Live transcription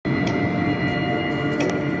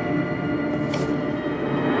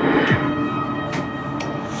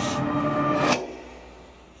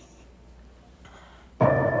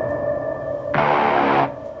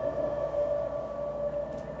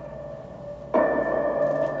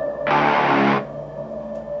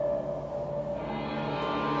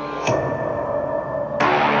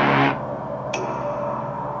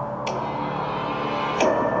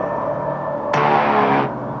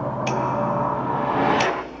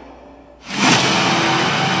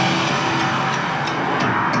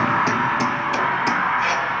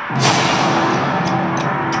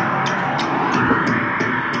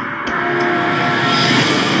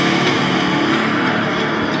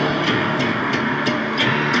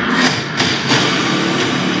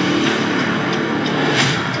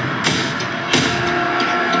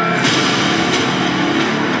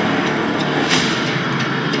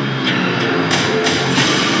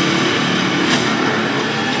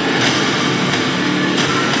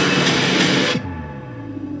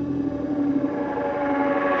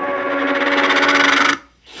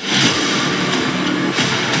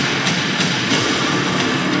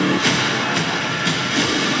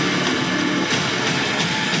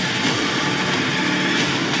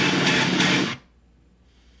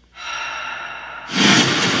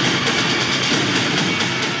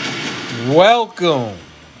Welcome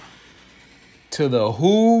to the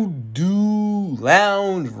Hoodoo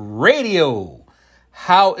Lounge Radio.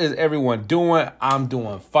 How is everyone doing? I'm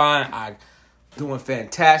doing fine. I'm doing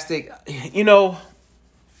fantastic. You know,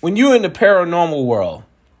 when you're in the paranormal world,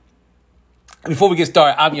 before we get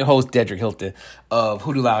started, I'm your host, Dedrick Hilton of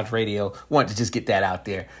Hoodoo Lounge Radio. Wanted to just get that out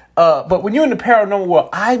there. But when you're in the paranormal world,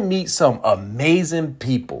 I meet some amazing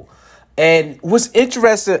people. And what's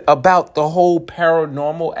interesting about the whole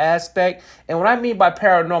paranormal aspect, and what I mean by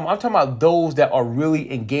paranormal, I'm talking about those that are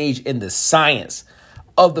really engaged in the science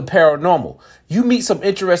of the paranormal. You meet some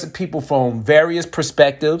interesting people from various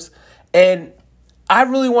perspectives, and I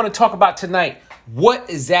really want to talk about tonight what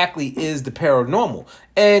exactly is the paranormal.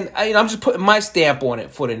 And I'm just putting my stamp on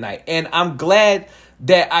it for tonight. And I'm glad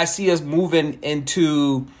that I see us moving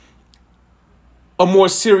into a more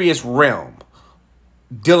serious realm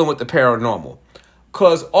dealing with the paranormal.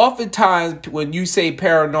 Because oftentimes when you say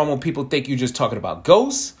paranormal, people think you're just talking about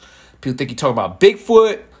ghosts. People think you're talking about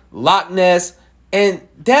Bigfoot, Loch Ness, and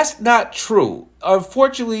that's not true.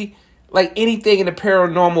 Unfortunately, like anything in the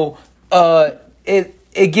paranormal,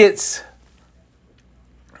 it gets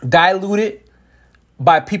diluted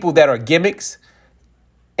by people that are gimmicks,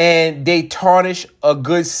 and they tarnish a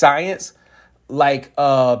good science like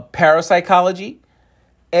parapsychology.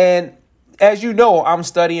 And as you know, I'm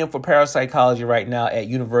studying for parapsychology right now at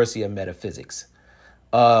University of Metaphysics.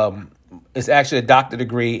 It's actually a doctorate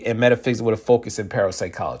degree in metaphysics with a focus in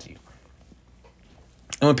parapsychology.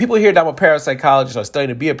 And when people hear that I'm a parapsychologist or studying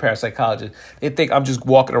to be a parapsychologist, they think I'm just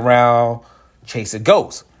walking around chasing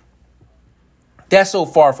ghosts. That's so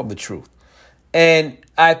far from the truth. And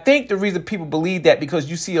I think the reason people believe that because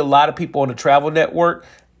you see a lot of people on the travel network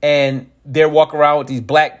and they're walking around with these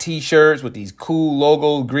black T-shirts with these cool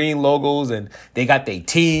logos, green logos, and they got their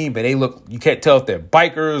team, but you can't tell if they're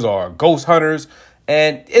bikers or ghost hunters.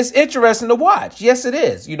 And it's interesting to watch. Yes, it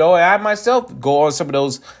is. You know, I myself go on some of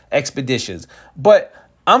those expeditions. But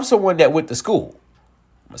I'm someone that went to school.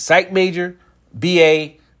 I'm a psych major,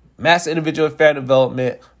 BA, Master Individual Affairs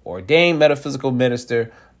Development, ordained metaphysical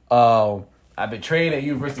minister. I've been trained at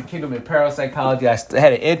University of Kingdom in parapsychology. I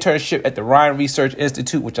had an internship at the Ryan Research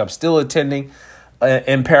Institute, which I'm still attending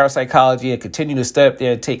in parapsychology, and continue to study up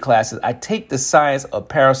there and take classes. I take the science of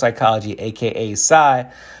parapsychology, aka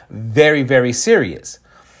Psi, very, very serious.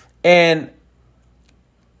 And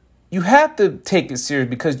you have to take it serious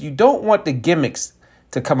because you don't want the gimmicks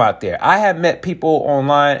to come out there. I have met people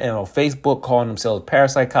online and on Facebook calling themselves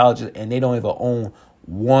parapsychologists, and they don't even own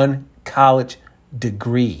one college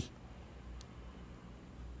degree.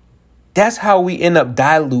 That's how we end up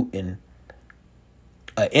diluting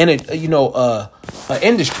an industry.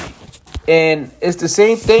 And it's the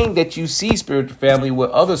same thing that you see, spiritual family, with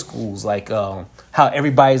other schools, like how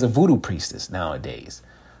everybody's a voodoo priestess nowadays.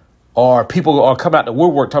 Or people are coming out the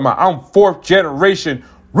woodwork talking about, I'm 4th generation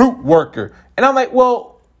root worker. And I'm like,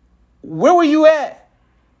 well, where were you at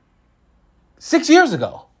 6 years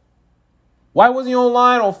ago? Why wasn't you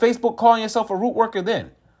online on Facebook calling yourself a root worker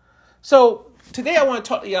then? So today I want to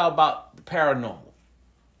talk to y'all about the paranormal.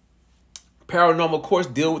 Paranormal, of course,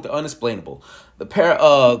 deal with the unexplainable. The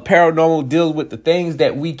paranormal deals with the things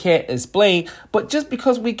that we can't explain. But just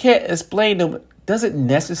because we can't explain them doesn't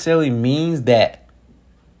necessarily mean that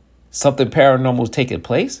something paranormal is taking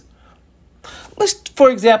place. Let's, for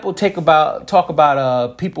example, talk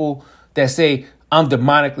about people that say I'm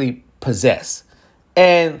demonically possessed.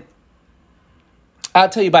 And I'll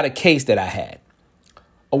tell you about a case that I had.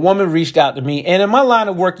 A woman reached out to me, and in my line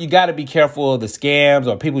of work, you got to be careful of the scams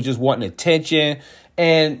or people just wanting attention.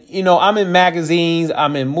 And, I'm in magazines,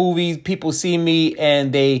 I'm in movies, people see me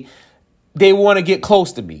and they want to get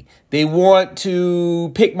close to me. They want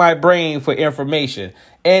to pick my brain for information.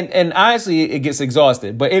 And honestly, it gets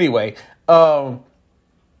exhausted. But anyway, I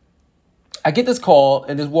get this call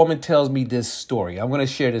and this woman tells me this story. I'm going to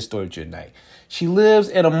share this story tonight. She lives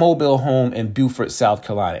in a mobile home in Beaufort, South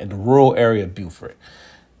Carolina, in the rural area of Beaufort.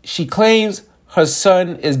 She claims her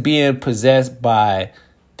son is being possessed by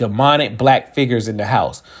demonic black figures in the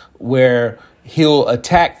house, where he'll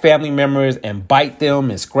attack family members and bite them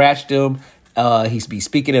and scratch them. He's be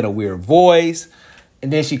speaking in a weird voice.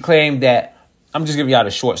 And then she claimed that, I'm just giving y'all a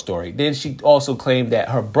short story. Then she also claimed that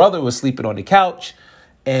her brother was sleeping on the couch,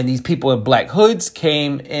 and these people in black hoods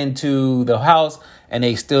came into the house and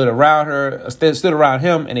they stood around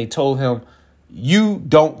him, and they told him, "You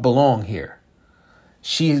don't belong here."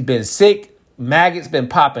 She's been sick. Maggots been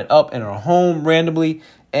popping up in her home randomly.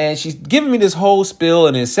 And she's giving me this whole spiel,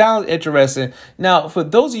 and it sounds interesting. Now, for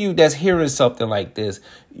those of you that's hearing something like this,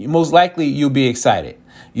 most likely you'll be excited.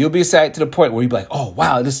 You'll be excited to the point where you'll be like, oh,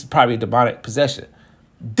 wow, this is probably a demonic possession.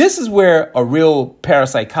 This is where a real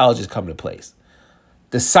parapsychologist come into place.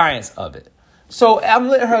 The science of it. So I'm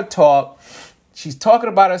letting her talk. She's talking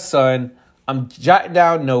about her son. I'm jotting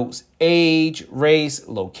down notes: age, race,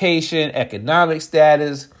 location, economic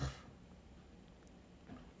status.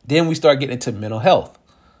 Then we start getting into mental health.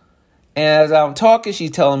 And as I'm talking,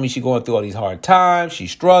 she's telling me she's going through all these hard times.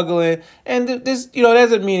 She's struggling. And this,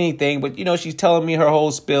 doesn't mean anything. But, she's telling me her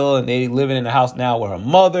whole spill. And they living in the house now with her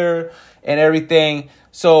mother and everything.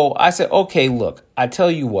 So I said, okay, look, I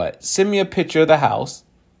tell you what. Send me a picture of the house.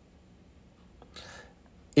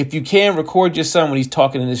 If you can, record your son when he's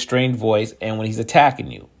talking in this strange voice and when he's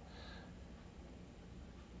attacking you.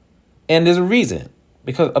 And there's a reason.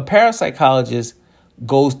 Because a parapsychologist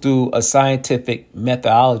goes through a scientific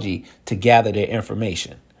methodology to gather their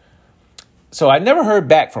information. So I never heard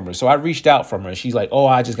back from her. So I reached out from her. She's like, oh,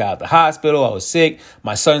 I just got out of the hospital. I was sick.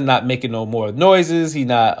 My son's not making no more noises. He's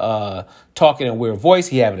not talking in a weird voice.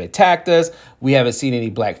 He haven't attacked us. We haven't seen any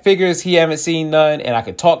black figures. He haven't seen none. And I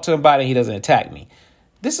could talk to him about it. He doesn't attack me.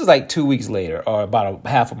 This is like 2 weeks later, or about a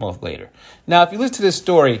half a month later. Now, if you listen to this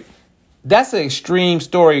story, that's an extreme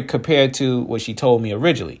story compared to what she told me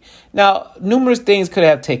originally. Now, numerous things could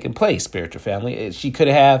have taken place, spiritual family. She could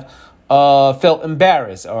have felt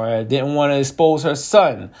embarrassed or didn't want to expose her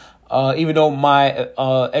son, even though my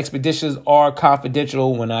expeditions are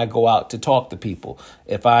confidential when I go out to talk to people.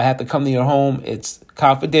 If I have to come to your home, it's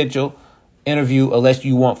confidential interview unless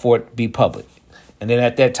you want for it to be public. And then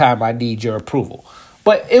at that time, I need your approval.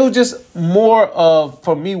 But it was just more of,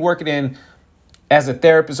 for me working in as a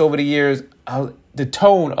therapist over the years, the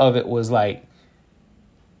tone of it was like,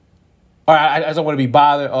 or I don't want to be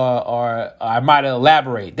bothered, or I might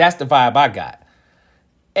elaborate. That's the vibe I got.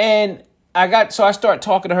 And so I start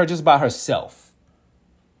talking to her just about herself,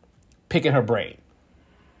 picking her brain.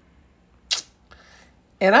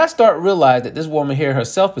 And I start realizing that this woman here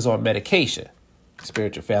herself is on medication,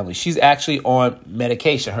 spiritual family. She's actually on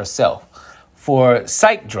medication herself for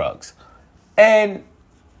psych drugs. And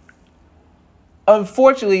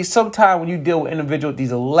unfortunately, sometimes when you deal with individuals with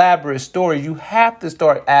these elaborate stories, you have to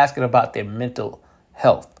start asking about their mental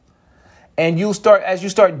health. And as you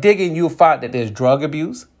start digging, you'll find that there's drug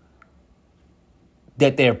abuse,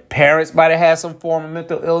 that their parents might have had some form of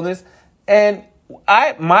mental illness. And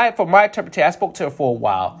from my interpretation, I spoke to her for a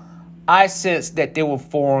while. I sensed that there were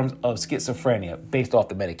forms of schizophrenia based off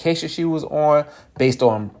the medication she was on, based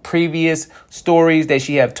on previous stories that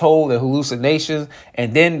she have told and hallucinations.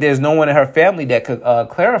 And then there's no one in her family that could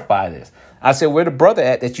clarify this. I said, where the brother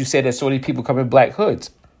at that you said that so many people come in black hoods?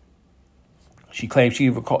 She claimed she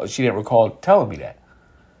didn't recall telling me that.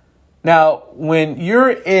 Now, when you're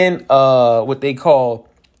in what they call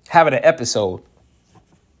having an episode,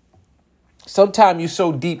 sometimes you're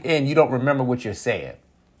so deep in, you don't remember what you're saying.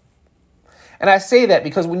 And I say that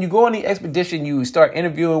because when you go on the expedition, you start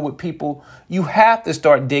interviewing with people, you have to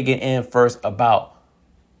start digging in first about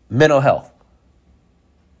mental health.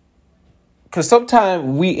 Because sometimes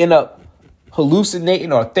we end up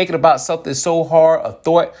hallucinating or thinking about something so hard, a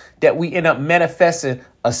thought, that we end up manifesting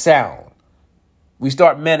a sound. We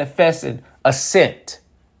start manifesting a scent,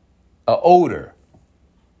 an odor.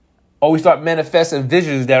 Or we start manifesting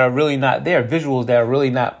visions that are really not there, visuals that are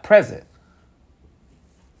really not present.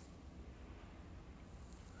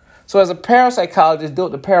 So as a parapsychologist,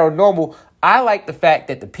 dealt with the paranormal, I like the fact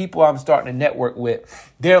that the people I'm starting to network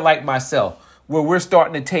with, they're like myself, where we're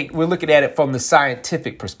looking at it from the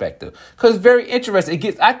scientific perspective. Because it's very interesting.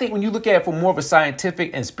 I think when you look at it from more of a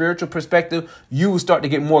scientific and spiritual perspective, you will start to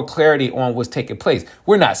get more clarity on what's taking place.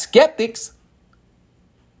 We're not skeptics,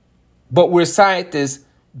 but we're scientists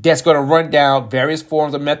that's going to run down various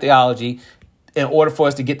forms of methodology in order for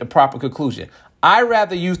us to get the proper conclusion. I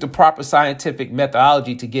rather use the proper scientific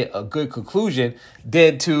methodology to get a good conclusion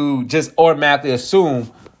than to just automatically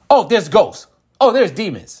assume, oh, there's ghosts. Oh, there's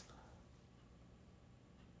demons.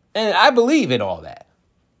 And I believe in all that.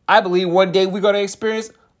 I believe one day we're going to experience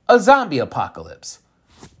a zombie apocalypse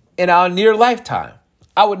in our near lifetime.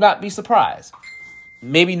 I would not be surprised.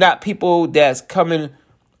 Maybe not people that's coming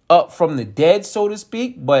up from the dead, so to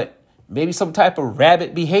speak, but maybe some type of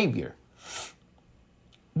rabid behavior.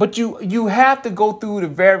 But you have to go through the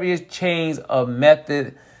various chains of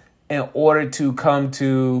method in order to come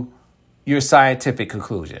to your scientific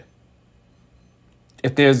conclusion.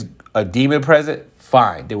 If there's a demon present,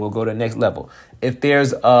 fine, then we'll go to the next level. If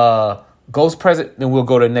there's a ghost present, then we'll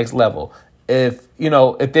go to the next level. If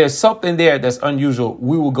there's something there that's unusual,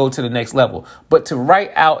 we will go to the next level. But to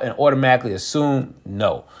write out and automatically assume,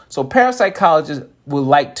 no. So parapsychologists would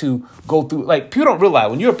like to go through, like, people don't realize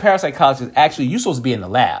when you're a parapsychologist, actually, you're supposed to be in the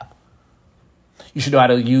lab. You should know how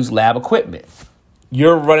to use lab equipment.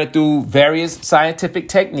 You're running through various scientific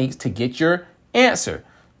techniques to get your answer.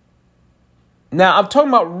 Now, I'm talking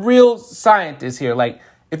about real scientists here. Like,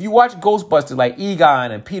 if you watch Ghostbusters, like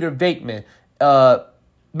Egon and Peter Venkman,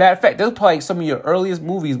 matter of fact, those are probably some of your earliest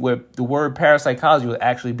movies where the word parapsychology was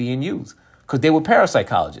actually being used, because they were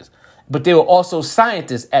parapsychologists, but they were also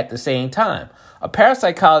scientists at the same time. A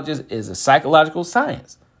parapsychologist is a psychological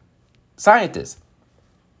scientist.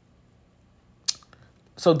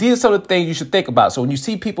 So these are some of the things you should think about. So when you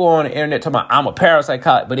see people on the internet talking about, I'm a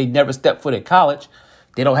parapsychologist, but they never stepped foot in college,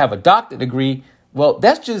 they don't have a doctorate degree, well,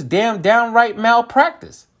 that's just downright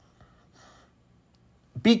malpractice.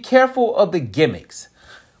 Be careful of the gimmicks.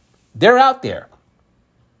 They're out there.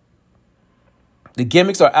 The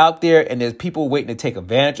gimmicks are out there, and there's people waiting to take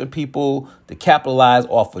advantage of people, to capitalize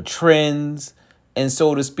off of trends, and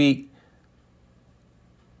so to speak.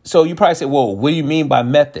 So you probably say, well, what do you mean by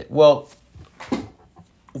method? Well,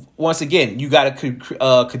 once again, you got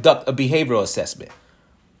to conduct a behavioral assessment.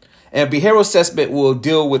 And a behavioral assessment will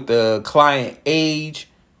deal with the client age,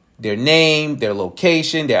 their name, their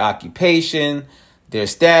location, their occupation, their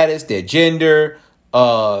status, their gender,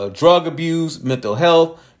 drug abuse, mental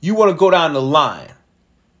health. You want to go down the line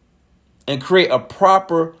and create a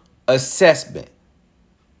proper assessment.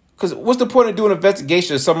 Because what's the point of doing an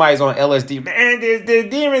investigation if somebody's on LSD? Man, there's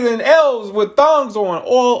demons and elves with thongs on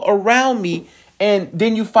all around me. And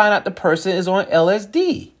then you find out the person is on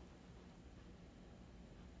LSD.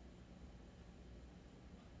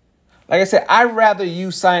 Like I said, I'd rather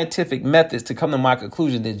use scientific methods to come to my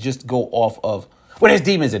conclusion than just go off of, well, there's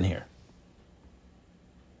demons in here.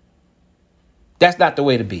 That's not the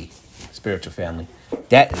way to be, spiritual family.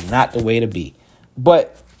 That is not the way to be.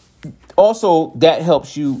 But also, that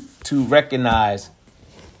helps you to recognize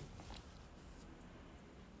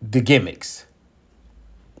the gimmicks.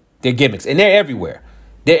 They're gimmicks, and they're everywhere.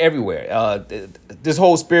 They're everywhere. This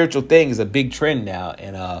whole spiritual thing is a big trend now,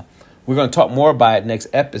 and we're going to talk more about it next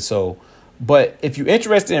episode. But if you're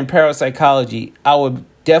interested in parapsychology, I would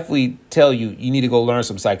definitely tell you need to go learn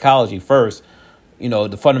some psychology first. You know,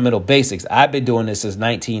 the fundamental basics. I've been doing this since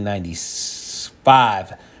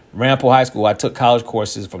 1995. Ramapo High School, I took college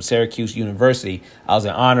courses from Syracuse University. I was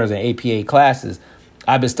in honors and APA classes.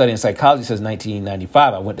 I've been studying psychology since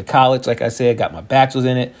 1995. I went to college, like I said, got my bachelor's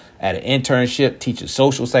in it. I had an internship teaching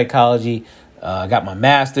social psychology. I got my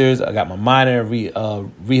master's. I got my minor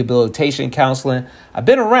in rehabilitation counseling. I've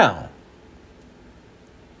been around.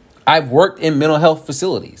 I've worked in mental health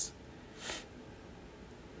facilities.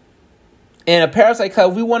 And a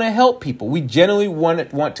parapsychologist, we want to help people. We generally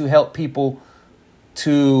want to help people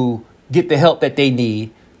to get the help that they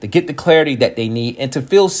need, to get the clarity that they need, and to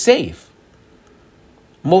feel safe.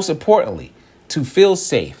 Most importantly, to feel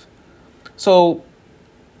safe. So,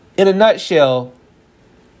 in a nutshell,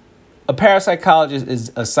 a parapsychologist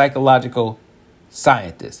is a psychological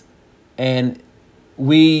scientist. And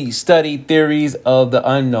we study theories of the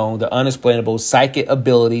unknown, the unexplainable, psychic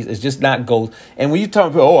abilities. It's just not ghosts. And when you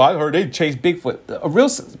talk about, oh, I heard they chase Bigfoot. A real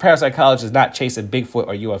parapsychologist is not chasing Bigfoot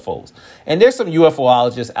or UFOs. And there's some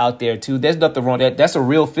UFOologists out there, too. There's nothing wrong with that. That's a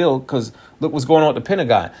real field because look what's going on at the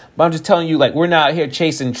Pentagon. But I'm just telling you, like, we're not out here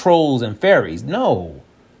chasing trolls and fairies. No,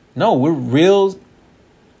 we're real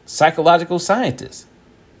psychological scientists.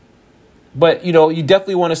 But, you know, you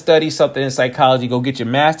definitely want to study something in psychology. Go get your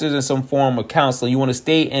master's in some form of counseling. You want to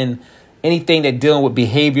stay in anything that dealing with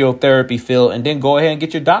behavioral therapy field, and then go ahead and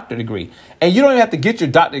get your doctorate degree. And you don't even have to get your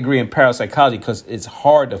doctorate degree in parapsychology because it's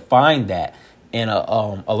hard to find that in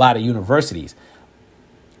a lot of universities.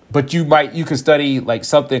 But you can study like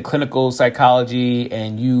something clinical psychology,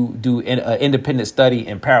 and you do an independent study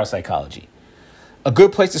in parapsychology. A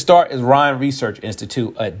good place to start is Rhine Research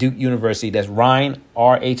Institute at Duke University. That's Rhine,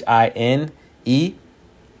 R-H-I-N-E,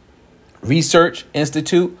 Research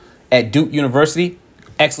Institute at Duke University.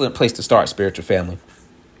 Excellent place to start, spiritual family.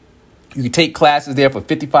 You can take classes there for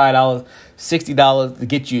 $55, $60 to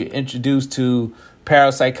get you introduced to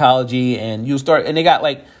parapsychology, and you'll start. And they got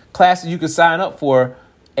like classes you can sign up for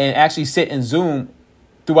and actually sit in Zoom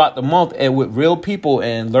throughout the month and with real people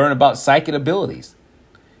and learn about psychic abilities.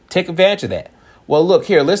 Take advantage of that. Well, look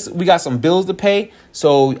here, we got some bills to pay.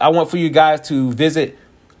 So I want for you guys to visit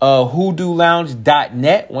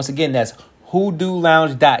hoodoolounge.net. Once again, that's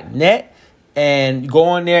hoodoolounge.net. And go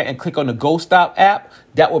on there and click on the Ghost Stop app.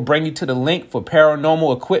 That will bring you to the link for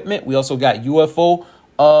paranormal equipment. We also got UFO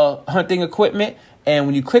hunting equipment. And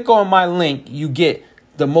when you click on my link, you get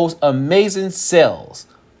the most amazing sales,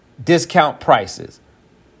 discount prices.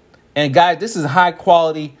 And guys, this is high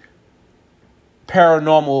quality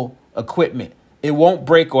paranormal equipment. It won't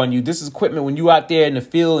break on you. This is equipment when you out there in the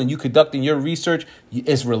field and you conducting your research.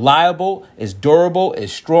 It's reliable, it's durable,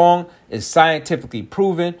 it's strong, it's scientifically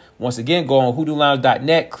proven. Once again, go on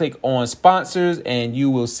hoodoolounge.net, click on sponsors, and you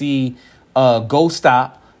will see Ghost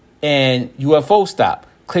Stop and UFO Stop.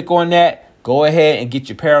 Click on that. Go ahead and get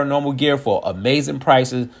your paranormal gear for amazing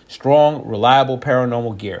prices. Strong, reliable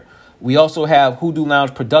paranormal gear. We also have Hoodoo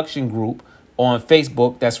Lounge Production Group on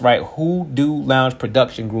Facebook. That's right, Hoodoo Lounge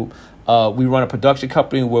Production Group. We run a production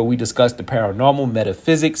company where we discuss the paranormal,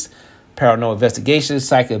 metaphysics, paranormal investigations,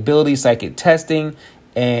 psychic ability, psychic testing,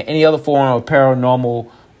 and any other form of paranormal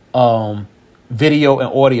video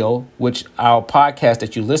and audio, which our podcast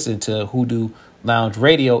that you listen to, Hoodoo Lounge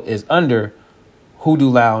Radio, is under Hoodoo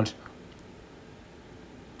Lounge,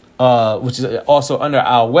 which is also under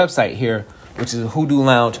our website here, which is Hoodoo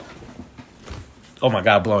Lounge. Oh my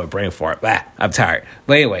God, blowing a brain fart. I'm tired.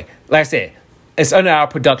 But anyway, like I said, it's under our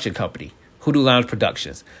production company, Hoodoo Lounge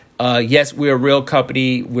Productions. Yes, we're a real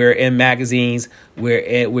company. We're in magazines.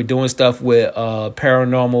 We're doing stuff with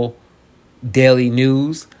Paranormal Daily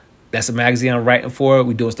News. That's a magazine I'm writing for.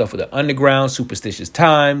 We're doing stuff with the Underground, Superstitious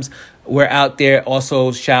Times. We're out there.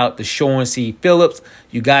 Also, shout out to Sean C. Phillips.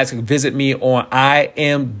 You guys can visit me on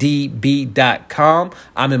imdb.com.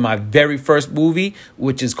 I'm in my very first movie,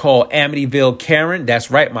 which is called Amityville Karen. That's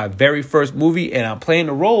right, my very first movie, and I'm playing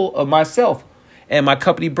the role of myself. And my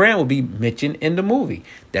company brand will be mentioned in the movie.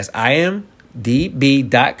 That's imdb.com,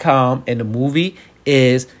 and the movie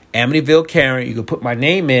is Amityville Karen. You can put my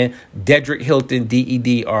name in, Dedrick Hilton,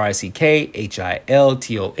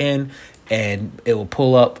 DEDRICKHILTON, and it will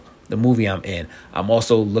pull up the movie I'm in. I'm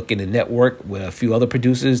also looking to network with a few other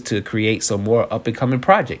producers to create some more up-and-coming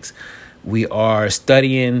projects. We are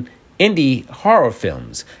studying indie horror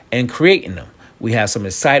films and creating them. We have some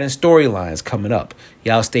exciting storylines coming up.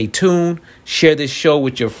 Y'all stay tuned. Share this show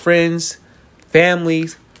with your friends,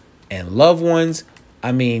 families, and loved ones.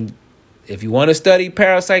 I mean, if you want to study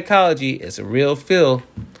parapsychology, it's a real field.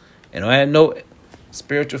 And on that note,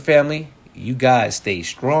 spiritual family, you guys stay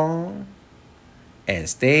strong and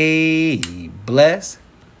stay blessed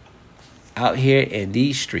out here in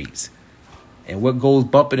these streets. And what goes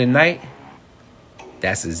bump in the night,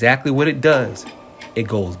 that's exactly what it does. It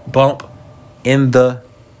goes bump in the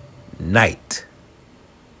night.